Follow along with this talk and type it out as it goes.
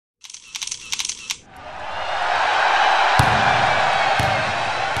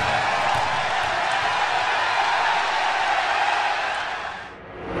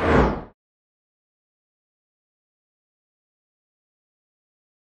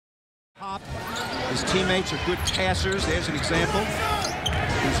Pop. His teammates are good passers. There's an example.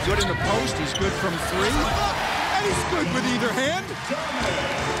 He's good in the post. He's good from three. And he's good with either hand.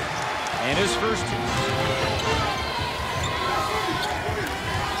 And his first two.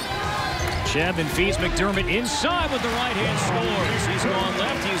 Chapman feeds McDermott inside with the right hand, scores. He's gone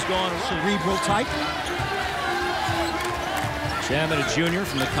left, he's gone right. Cerebral type. Chapman, a junior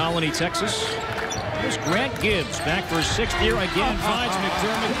from the Colony, Texas. Here's Grant Gibbs back for his 6th year again. Finds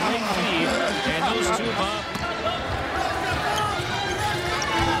McDermott, great feed. And those two, Bob.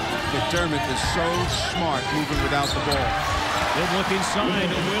 McDermott is so smart moving without the ball. Good look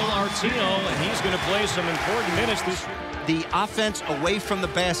inside to Will Artino, and he's going to play some important minutes this year. The offense away from the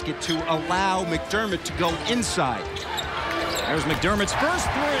basket to allow McDermott to go inside. There's McDermott's first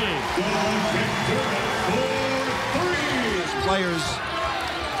three. His players,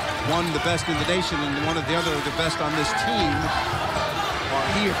 one the best in the nation and one of the other the best on this team, are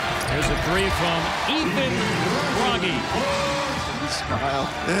here. There's a three from Ethan Broggy. Smile.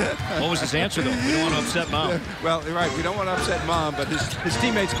 What was his answer, though? We don't want to upset Mom. Well, you're right. We don't want to upset Mom, but his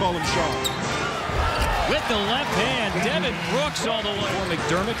teammates call him Sean. With the left hand, Devin Brooks all the way for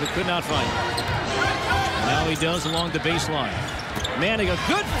McDermott, but could not find it. Now he does along the baseline. Manning, a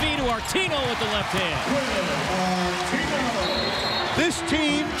good feed to Artino with the left hand. This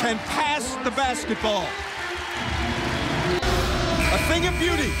team can pass the basketball. A thing of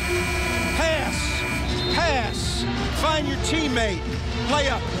beauty. Pass. Pass. Find your teammate.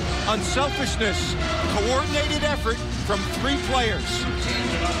 Layup. Unselfishness. Coordinated effort from 3 players.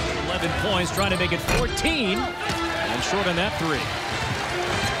 11 points, trying to make it 14. And short on that 3.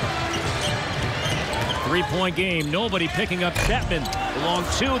 3-point game. Nobody picking up Chapman. Along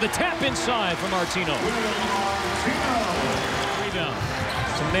 2. The tap inside from Artino. Rebound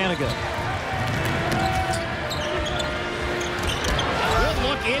to Maniga. Good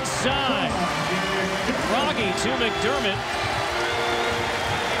look inside. Broggy to McDermott.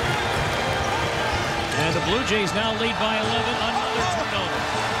 And the Blue Jays now lead by 11. Another turnover.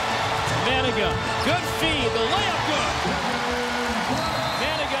 Maniga, good feed. The layup good.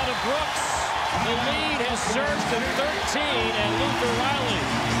 Maniga to Brooks. The lead has surged to 13, and Luther Riley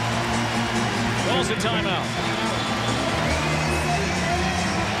calls a timeout.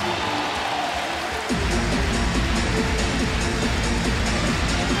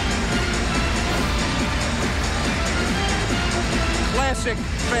 Classic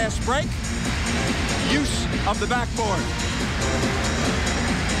fast break. Use of the backboard.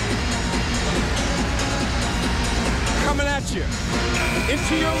 Coming at you.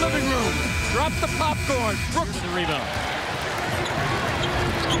 Into your living room. Drop the popcorn. Brooks the rebound.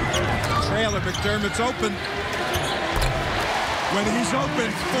 Trailer, McDermott's open. When he's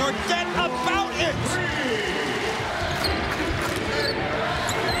open, forget about it.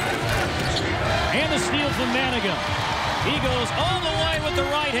 And the steal from Maniga. He goes all the way with the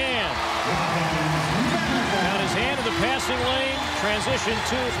right hand. Got his hand in the passing lane. Transition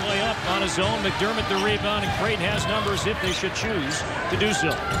to his way up on his own. McDermott the rebound, and Creighton has numbers if they should choose to do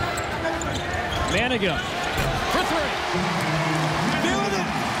so. Maniga for 3. Build it.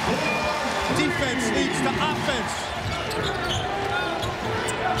 Defense leads to offense.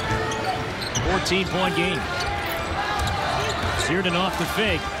 14-point game. Searden off the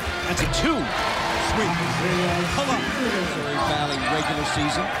fake. That's a 2. Sweet. Come on. Missouri Valley regular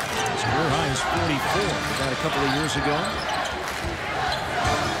season. His career high is 44. About a couple of years ago.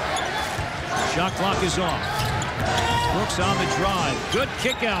 Shot clock is off. Brooks on the drive. Good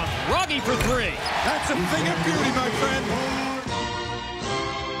kick out. Broggy for 3. That's a thing of beauty, my friend.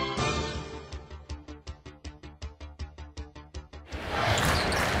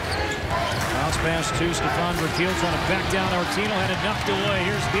 Bounce pass to Stephon Brickell, trying to back down Artino. Had it knocked away.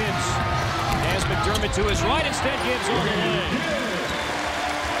 Here's Gibbs. Has McDermott to his right. Instead, Gibbs all the way.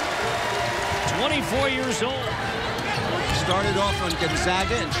 24 years old. Started off on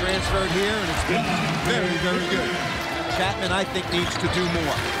Gonzaga and transferred here, and it's been very, very good. Chapman, I think, needs to do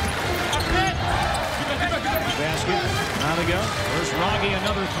more. Basket. Maniga. There's Broggy,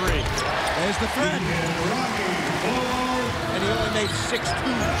 another 3. There's the threat. And he only made 6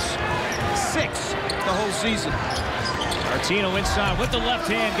 twos. 6 the whole season. Artino inside with the left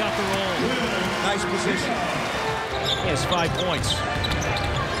hand, got the roll. Nice position. He has 5 points.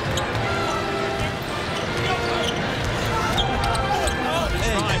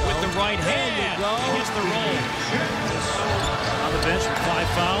 Drive with the right hand. He gets the roll. On the bench with 5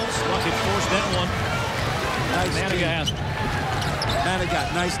 fouls. Luckett forced that one. Nice Maniga has it. Maniga,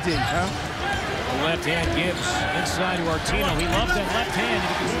 nice D, huh? The left hand Gibbs inside to Artino. He loves that left hand.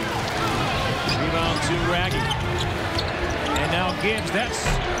 Rebound to Raggy. And now Gibbs. That's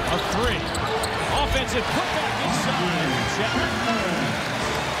a three. Offensive putback inside.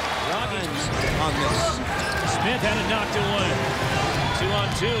 Roggins on this. Smith had it knocked away.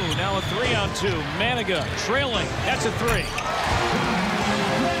 2-on-2. Now a 3-on-2. Maniga trailing. That's a three.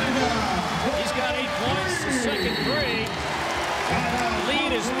 He's got 8 points. The second three.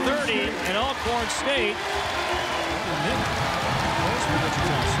 Lead is 30, and Alcorn State.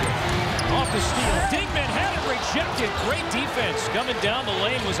 Off the steal. Dingman had it rejected. Great defense. Coming down the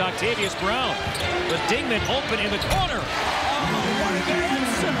lane was Octavius Brown. But Dingman open in the corner. Oh, what an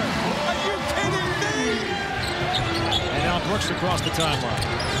answer! Are you kidding me? And now Brooks across the timeline.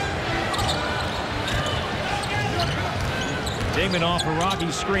 Dingman off a Rocky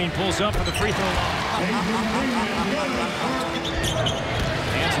screen. Pulls up for the free throw line.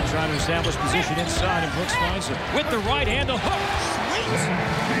 Hansen trying to establish position inside, and Brooks finds him. With the right hand, a hook.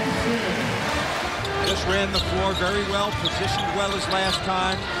 Just ran the floor very well, positioned well as last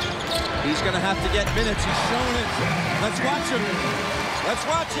time. He's going to have to get minutes. He's showing it. Let's watch him. Let's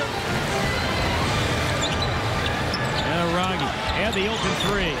watch him. And Raggi and the open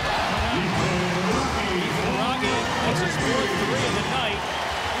three. Raggi, that's his fourth three of the night.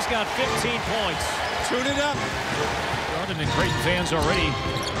 He's got 15 points. Tune it up. And Creighton fans already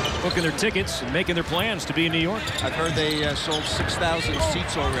booking their tickets and making their plans to be in New York. I've heard they sold 6,000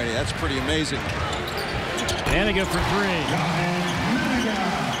 seats already. That's pretty amazing. Maniga for three.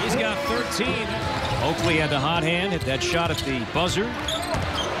 He's got 13. Oakley had the hot hand, hit that shot at the buzzer.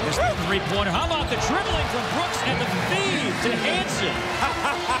 Missed the three-pointer. How about the dribbling from Brooks and the feed to Hansen?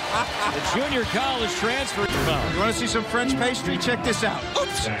 The junior college transfer. You want to see some French pastry? Check this out.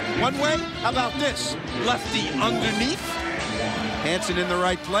 Oops. One way. How about this? Lefty underneath. Hansen in the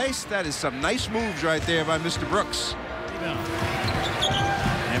right place. That is some nice moves right there by Mr. Brooks.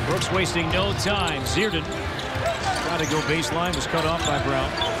 And Brooks wasting no time. Zierden tried to go baseline, was cut off by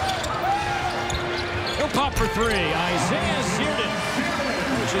Brown. He'll pop for three. Isaiah Zierden,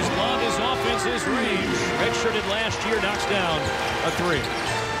 which as long as offense is range, redshirted last year, knocks down a three.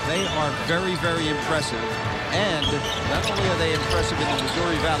 They are very, very impressive. And not only are they impressive in the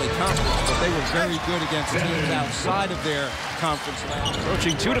Missouri Valley Conference, but they were very good against teams outside of their conference.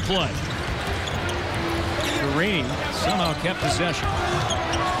 Approaching 2 to play. Carini somehow kept possession.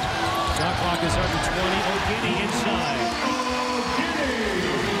 Shot clock is under 20. O'Guinee inside.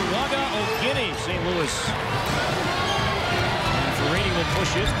 Gaga O'Guinee, St. Louis. And Carini will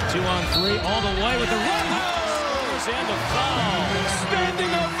push it. 2-on-3 all the way with the run. And the foul.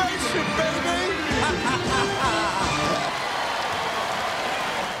 Standing ovation.